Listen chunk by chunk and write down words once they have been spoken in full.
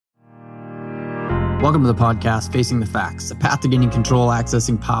Welcome to the podcast, Facing the Facts, a path to gaining control,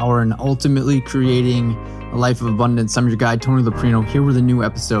 accessing power, and ultimately creating a life of abundance. I'm your guide, Tony Loprino, here with a new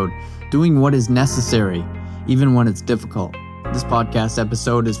episode, doing what is necessary, even when it's difficult. This podcast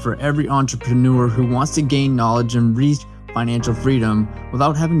episode is for every entrepreneur who wants to gain knowledge and reach financial freedom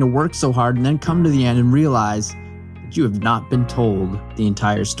without having to work so hard and then come to the end and realize that you have not been told the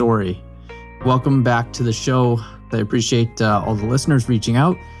entire story. Welcome back to the show. I appreciate all the listeners reaching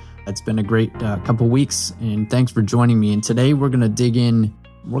out. It's been a great couple weeks, and thanks for joining me. And today we're going to dig in.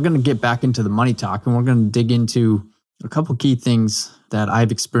 We're going to get back into the money talk, and we're going to dig into a couple key things that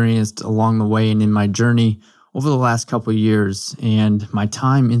I've experienced along the way and in my journey over the last couple of years and my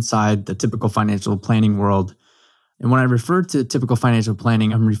time inside the typical financial planning world. And when I refer to typical financial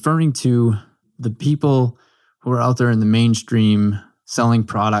planning, I'm referring to the people who are out there in the mainstream selling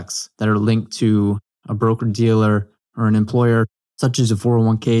products that are linked to a broker-dealer or an employer, such as your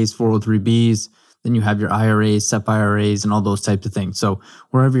 401ks, 403bs, then you have your IRAs, SEP IRAs, and all those types of things. So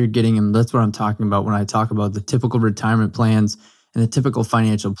wherever you're getting them, that's what I'm talking about when I talk about the typical retirement plans and the typical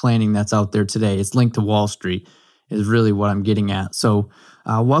financial planning that's out there today. It's linked to Wall Street is really what I'm getting at. So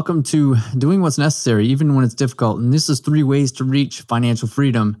welcome to doing what's necessary, even when it's difficult. And this is 3 ways to reach financial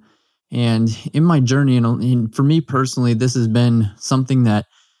freedom. And in my journey, and for me personally, this has been something that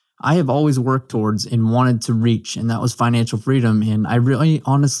I have always worked towards and wanted to reach, and that was financial freedom. And I really,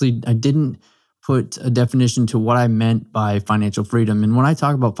 honestly, I didn't put a definition to what I meant by financial freedom. And when I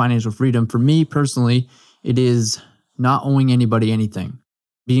talk about financial freedom, for me personally, it is not owing anybody anything,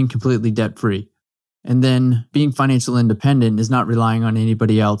 being completely debt-free. And then being financial independent is not relying on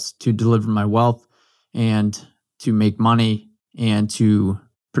anybody else to deliver my wealth and to make money and to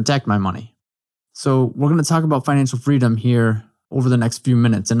protect my money. So we're going to talk about financial freedom here over the next few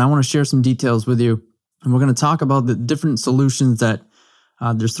minutes. And I want to share some details with you. And we're going to talk about the different solutions that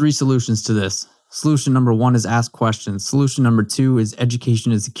there's 3 solutions to this. Solution number 1 is ask questions. Solution number 2 is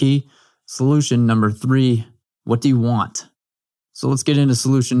education is the key. Solution number 3, what do you want? So let's get into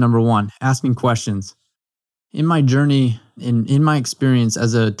solution number 1, asking questions. In my journey, in my experience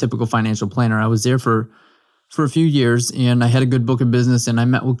as a typical financial planner, I was there for a few years, and I had a good book of business, and I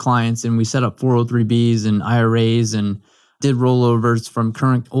met with clients, and we set up 403bs and IRAs and did rollovers from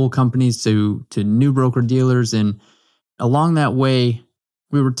current old companies to new broker dealers. And along that way,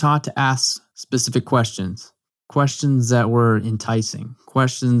 we were taught to ask specific questions that were enticing,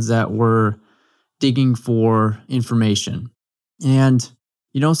 questions that were digging for information. And,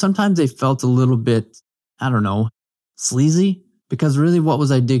 sometimes they felt a little bit, sleazy, because really what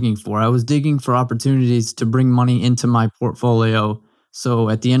was I digging for? I was digging for opportunities to bring money into my portfolio. So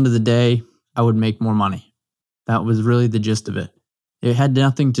at the end of the day, I would make more money. That was really the gist of it. It had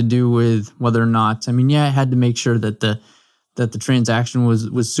nothing to do with whether or not, I had to make sure that the transaction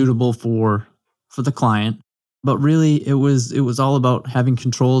was suitable for the client, but really it was all about having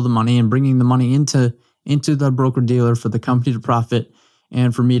control of the money and bringing the money into the broker dealer for the company to profit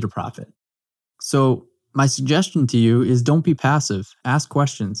and for me to profit. So my suggestion to you is don't be passive. Ask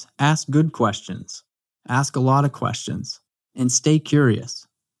questions. Ask good questions. Ask a lot of questions and stay curious.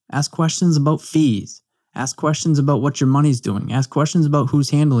 Ask questions about fees. Ask questions about what your money's doing. Ask questions about who's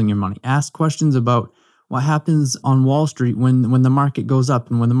handling your money. Ask questions about what happens on Wall Street when the market goes up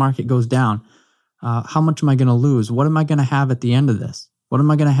and when the market goes down. How much am I going to lose? What am I going to have at the end of this? What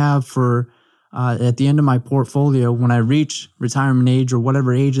am I going to have for at the end of my portfolio when I reach retirement age or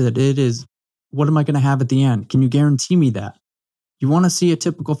whatever age that it is? What am I going to have at the end? Can you guarantee me that? You want to see a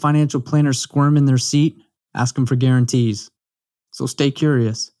typical financial planner squirm in their seat? Ask them for guarantees. So stay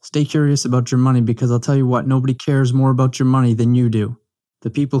curious. Stay curious about your money, because I'll tell you what, nobody cares more about your money than you do. The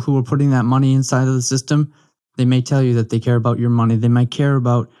people who are putting that money inside of the system, they may tell you that they care about your money. They might care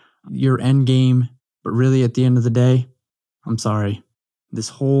about your end game, but really at the end of the day, I'm sorry, this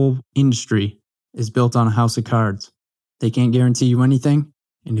whole industry is built on a house of cards. They can't guarantee you anything.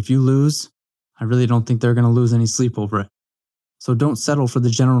 And if you lose, I really don't think they're going to lose any sleep over it. So don't settle for the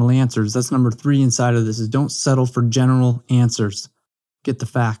general answers. That's number 3 inside of this, is don't settle for general answers. Get the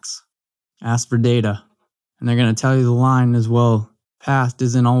facts. Ask for data. And they're going to tell you the line as well. Past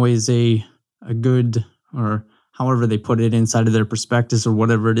isn't always a good, or however they put it inside of their prospectus or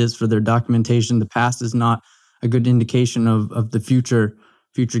whatever it is for their documentation. The past is not a good indication of the future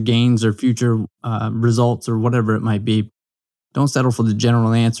gains or future results or whatever it might be. Don't settle for the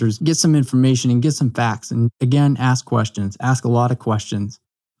general answers. Get some information and get some facts. And again, ask questions. Ask a lot of questions.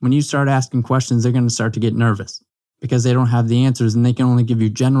 When you start asking questions, they're going to start to get nervous because they don't have the answers, and they can only give you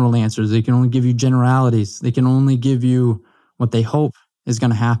general answers. They can only give you generalities. They can only give you what they hope is going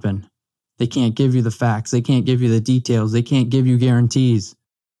to happen. They can't give you the facts. They can't give you the details. They can't give you guarantees.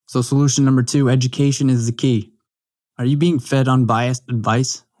 So solution number 2, education is the key. Are you being fed unbiased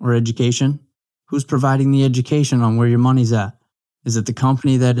advice or education? Who's providing the education on where your money's at? Is it the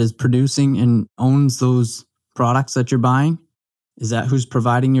company that is producing and owns those products that you're buying? Is that who's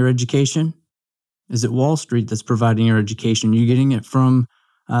providing your education? Is it Wall Street that's providing your education? Are you getting it from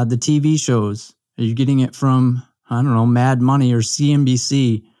the TV shows? Are you getting it from, Mad Money or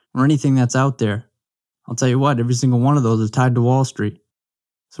CNBC or anything that's out there? I'll tell you what, every single one of those is tied to Wall Street.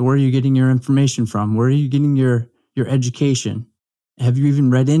 So where are you getting your information from? Where are you getting your education? Have you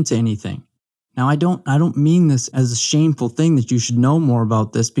even read into anything? Now, I don't mean this as a shameful thing that you should know more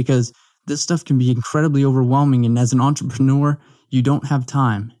about this, because this stuff can be incredibly overwhelming. And as an entrepreneur, you don't have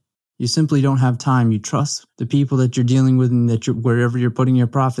time. You simply don't have time. You trust the people that you're dealing with and wherever you're putting your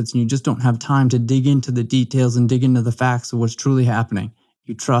profits, and you just don't have time to dig into the details and dig into the facts of what's truly happening.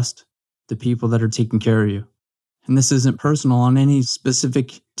 You trust the people that are taking care of you. And this isn't personal on any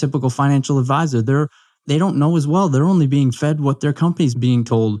specific typical financial advisor. They don't know as well. They're only being fed what their company's being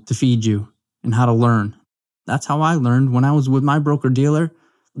told to feed you and how to learn. That's how I learned when I was with my broker-dealer.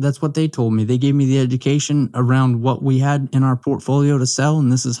 That's what they told me. They gave me the education around what we had in our portfolio to sell,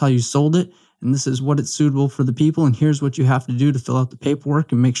 and this is how you sold it, and this is what it's suitable for the people, and here's what you have to do to fill out the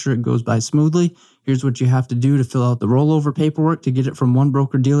paperwork and make sure it goes by smoothly. Here's what you have to do to fill out the rollover paperwork to get it from one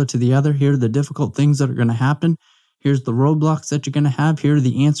broker-dealer to the other. Here are the difficult things that are going to happen. Here's the roadblocks that you're going to have. Here are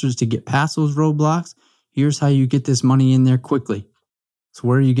the answers to get past those roadblocks. Here's how you get this money in there quickly. So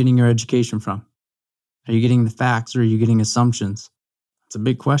where are you getting your education from? Are you getting the facts, or are you getting assumptions? It's a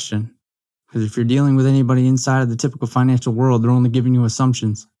big question, because if you're dealing with anybody inside of the typical financial world, they're only giving you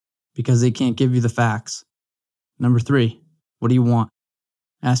assumptions because they can't give you the facts. Number 3, what do you want?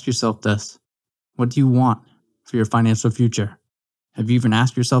 Ask yourself this. What do you want for your financial future? Have you even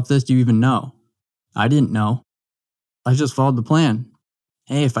asked yourself this? Do you even know? I didn't know. I just followed the plan.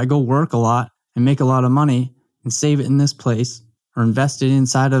 Hey, if I go work a lot and make a lot of money and save it in this place or invest it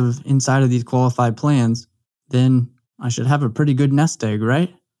inside of these qualified plans, then I should have a pretty good nest egg,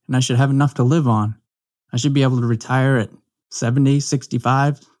 right? And I should have enough to live on. I should be able to retire at 70,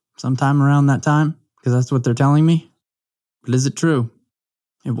 65, sometime around that time, because that's what they're telling me. But is it true?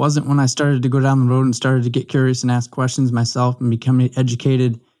 It wasn't when I started to go down the road and started to get curious and ask questions myself and become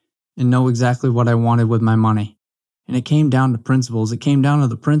educated and know exactly what I wanted with my money. And it came down to principles. It came down to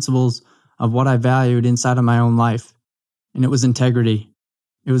the principles of what I valued inside of my own life. And it was integrity.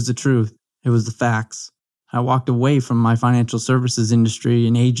 It was the truth. It was the facts. I walked away from my financial services industry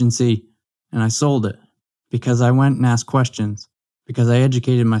and agency, and I sold it because I went and asked questions, because I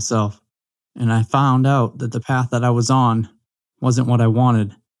educated myself, and I found out that the path that I was on wasn't what I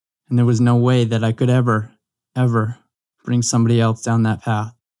wanted, and there was no way that I could ever bring somebody else down that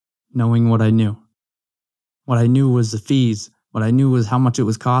path, knowing what I knew. What I knew was the fees. What I knew was how much it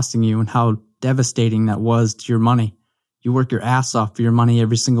was costing you and how devastating that was to your money. You work your ass off for your money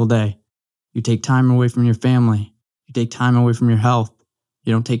every single day. You take time away from your family. You take time away from your health.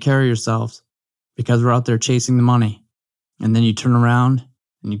 You don't take care of yourselves because we're out there chasing the money. And then you turn around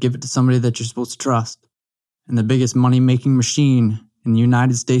and you give it to somebody that you're supposed to trust. And the biggest money-making machine in the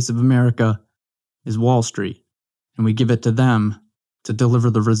United States of America is Wall Street. And we give it to them to deliver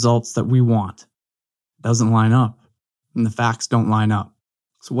the results that we want. It doesn't line up. And the facts don't line up.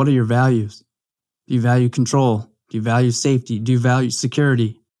 So what are your values? Do you value control? Do you value safety? Do you value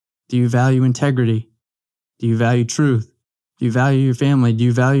security? Do you value integrity? Do you value truth? Do you value your family? Do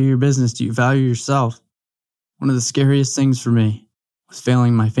you value your business? Do you value yourself? One of the scariest things for me was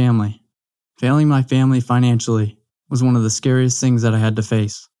failing my family. Failing my family financially was one of the scariest things that I had to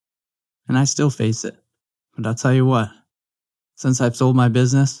face. And I still face it. But I'll tell you what, since I've sold my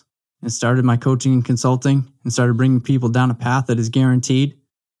business and started my coaching and consulting and started bringing people down a path that is guaranteed,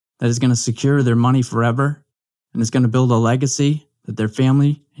 that is going to secure their money forever, and is going to build a legacy that their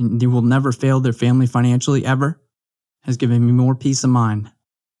family, and they will never fail their family financially ever, has given me more peace of mind,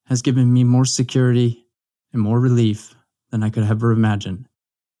 has given me more security and more relief than I could ever imagine.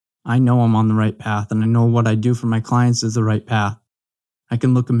 I know I'm on the right path, and I know what I do for my clients is the right path. I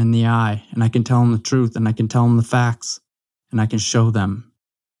can look them in the eye, and I can tell them the truth, and I can tell them the facts, and I can show them.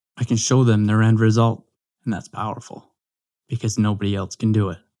 I can show them their end result, and that's powerful, because nobody else can do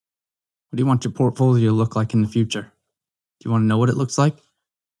it. What do you want your portfolio to look like in the future? Do you want to know what it looks like?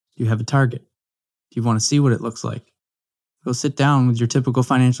 Do you have a target? Do you want to see what it looks like? Go sit down with your typical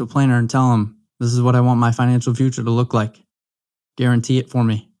financial planner and tell them, this is what I want my financial future to look like. Guarantee it for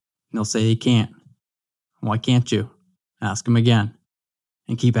me. And they'll say they can't. Why can't you? Ask them again.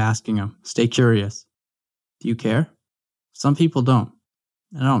 And keep asking them. Stay curious. Do you care? Some people don't.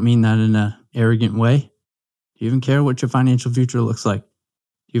 And I don't mean that in an arrogant way. Do you even care what your financial future looks like?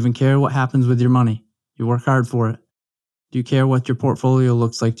 Do you even care what happens with your money? You work hard for it. Do you care what your portfolio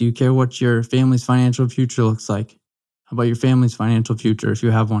looks like? Do you care what your family's financial future looks like? How about your family's financial future if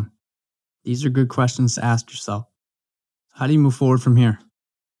you have one? These are good questions to ask yourself. How do you move forward from here?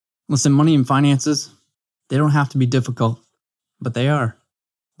 Listen, money and finances, they don't have to be difficult, but they are.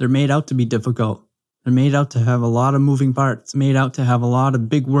 They're made out to be difficult. They're made out to have a lot of moving parts, made out to have a lot of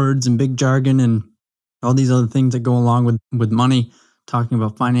big words and big jargon and all these other things that go along with money, talking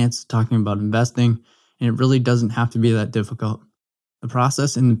about finance, talking about investing, and it really doesn't have to be that difficult. The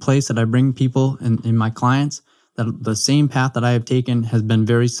process and the place that I bring people and my clients, that the same path that I have taken has been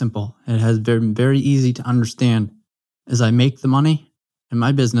very simple. It has been very easy to understand. As I make the money in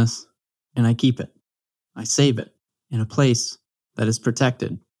my business and I keep it. I save it in a place that is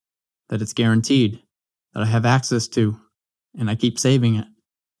protected, that it's guaranteed, that I have access to, and I keep saving it.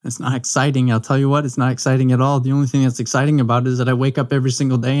 It's not exciting. I'll tell you what, it's not exciting at all. The only thing that's exciting about it is that I wake up every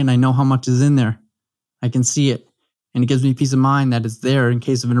single day and I know how much is in there. I can see it, and it gives me peace of mind that it's there in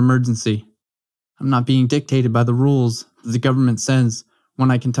case of an emergency. I'm not being dictated by the rules that the government says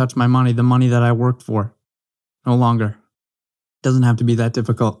when I can touch my money, the money that I worked for. No longer. It doesn't have to be that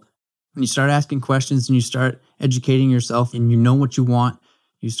difficult. When you start asking questions and you start educating yourself and you know what you want,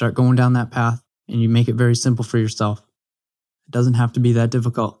 you start going down that path and you make it very simple for yourself. It doesn't have to be that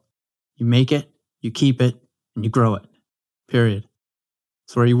difficult. You make it, you keep it, and you grow it. Period.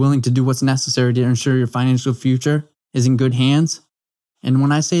 So are you willing to do what's necessary to ensure your financial future is in good hands? And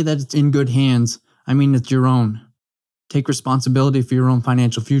when I say that it's in good hands, I mean it's your own. Take responsibility for your own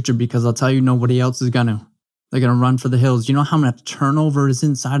financial future, because I'll tell you, nobody else is going to. They're going to run for the hills. You know how much turnover is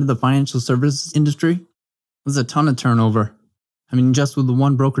inside of the financial services industry? There's a ton of turnover. I mean, just with the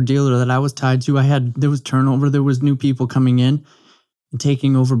one broker-dealer that I was tied to, there was turnover. There was new people coming in and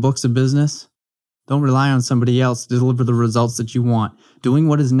taking over books of business. Don't rely on somebody else to deliver the results that you want. Doing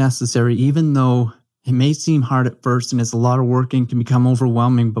what is necessary, even though it may seem hard at first and it's a lot of work and can become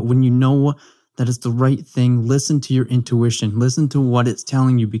overwhelming, but when you know that it's the right thing, listen to your intuition. Listen to what it's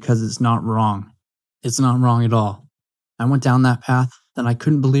telling you, because it's not wrong. It's not wrong at all. I went down that path and I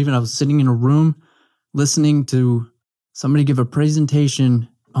couldn't believe it. I was sitting in a room listening to somebody give a presentation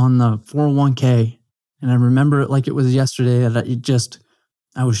on the 401k. And I remember it like it was yesterday, that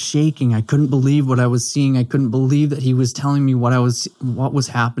I was shaking. I couldn't believe what I was seeing. I couldn't believe that he was telling me what was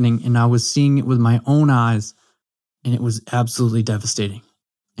happening. And I was seeing it with my own eyes. And it was absolutely devastating.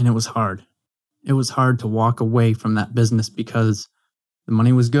 And it was hard. It was hard to walk away from that business because the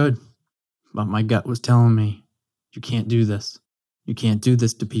money was good. But my gut was telling me, you can't do this. You can't do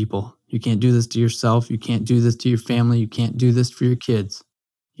this to people. You can't do this to yourself. You can't do this to your family. You can't do this for your kids.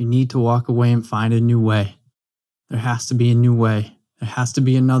 You need to walk away and find a new way. There has to be a new way. There has to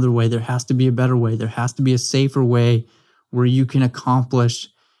be another way. There has to be a better way. There has to be a safer way where you can accomplish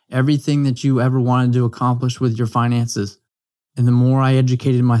everything that you ever wanted to accomplish with your finances. And the more I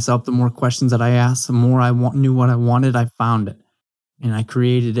educated myself, the more questions that I asked, the more I knew what I wanted, I found it. And I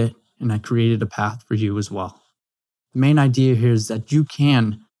created it. And I created a path for you as well. The main idea here is that you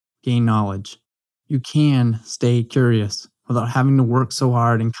can gain knowledge. You can stay curious without having to work so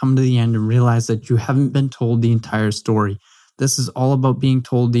hard and come to the end and realize that you haven't been told the entire story. This is all about being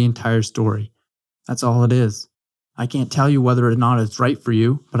told the entire story. That's all it is. I can't tell you whether or not it's right for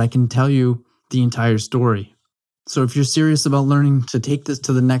you, but I can tell you the entire story. So if you're serious about learning to take this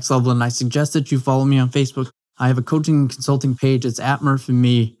to the next level, and I suggest that you follow me on Facebook. I have a coaching and consulting page. It's at Murph and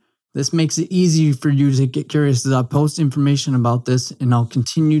Me. This makes it easy for you to get curious as I post information about this, and I'll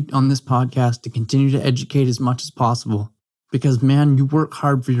continue on this podcast to continue to educate as much as possible. Because, man, you work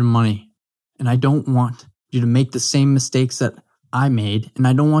hard for your money, and I don't want you to make the same mistakes that I made, and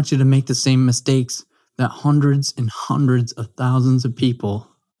I don't want you to make the same mistakes that hundreds and hundreds of thousands of people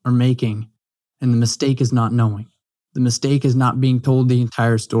are making. And the mistake is not knowing. The mistake is not being told the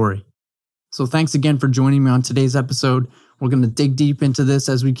entire story. So thanks again for joining me on today's episode. We're going to dig deep into this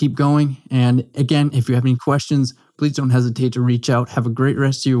as we keep going. And again, if you have any questions, please don't hesitate to reach out. Have a great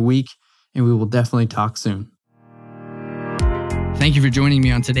rest of your week, and we will definitely talk soon. Thank you for joining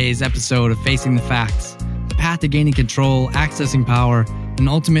me on today's episode of Facing the Facts, the path to gaining control, accessing power, and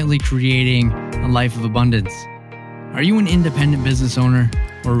ultimately creating a life of abundance. Are you an independent business owner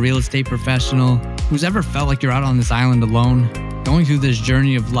or a real estate professional who's ever felt like you're out on this island alone, going through this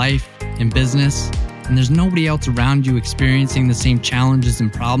journey of life and business, and there's nobody else around you experiencing the same challenges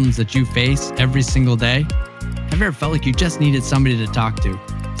and problems that you face every single day? Have you ever felt like you just needed somebody to talk to?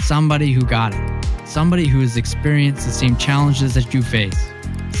 Somebody who got it. Somebody who has experienced the same challenges that you face.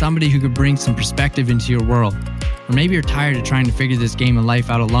 Somebody who could bring some perspective into your world. Or maybe you're tired of trying to figure this game of life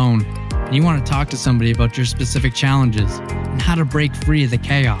out alone, and you want to talk to somebody about your specific challenges and how to break free of the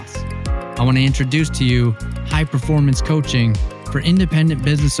chaos, I want to introduce to you High Performance Coaching for independent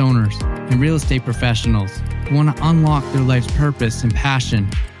business owners and real estate professionals who want to unlock their life's purpose and passion,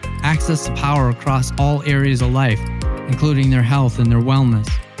 access the power across all areas of life, including their health and their wellness,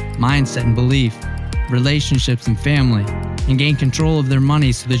 mindset and belief, relationships and family, and gain control of their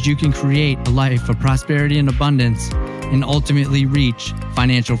money so that you can create a life of prosperity and abundance and ultimately reach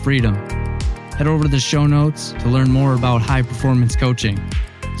financial freedom. Head over to the show notes to learn more about High Performance Coaching.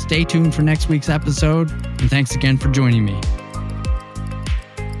 Stay tuned for next week's episode, and thanks again for joining me.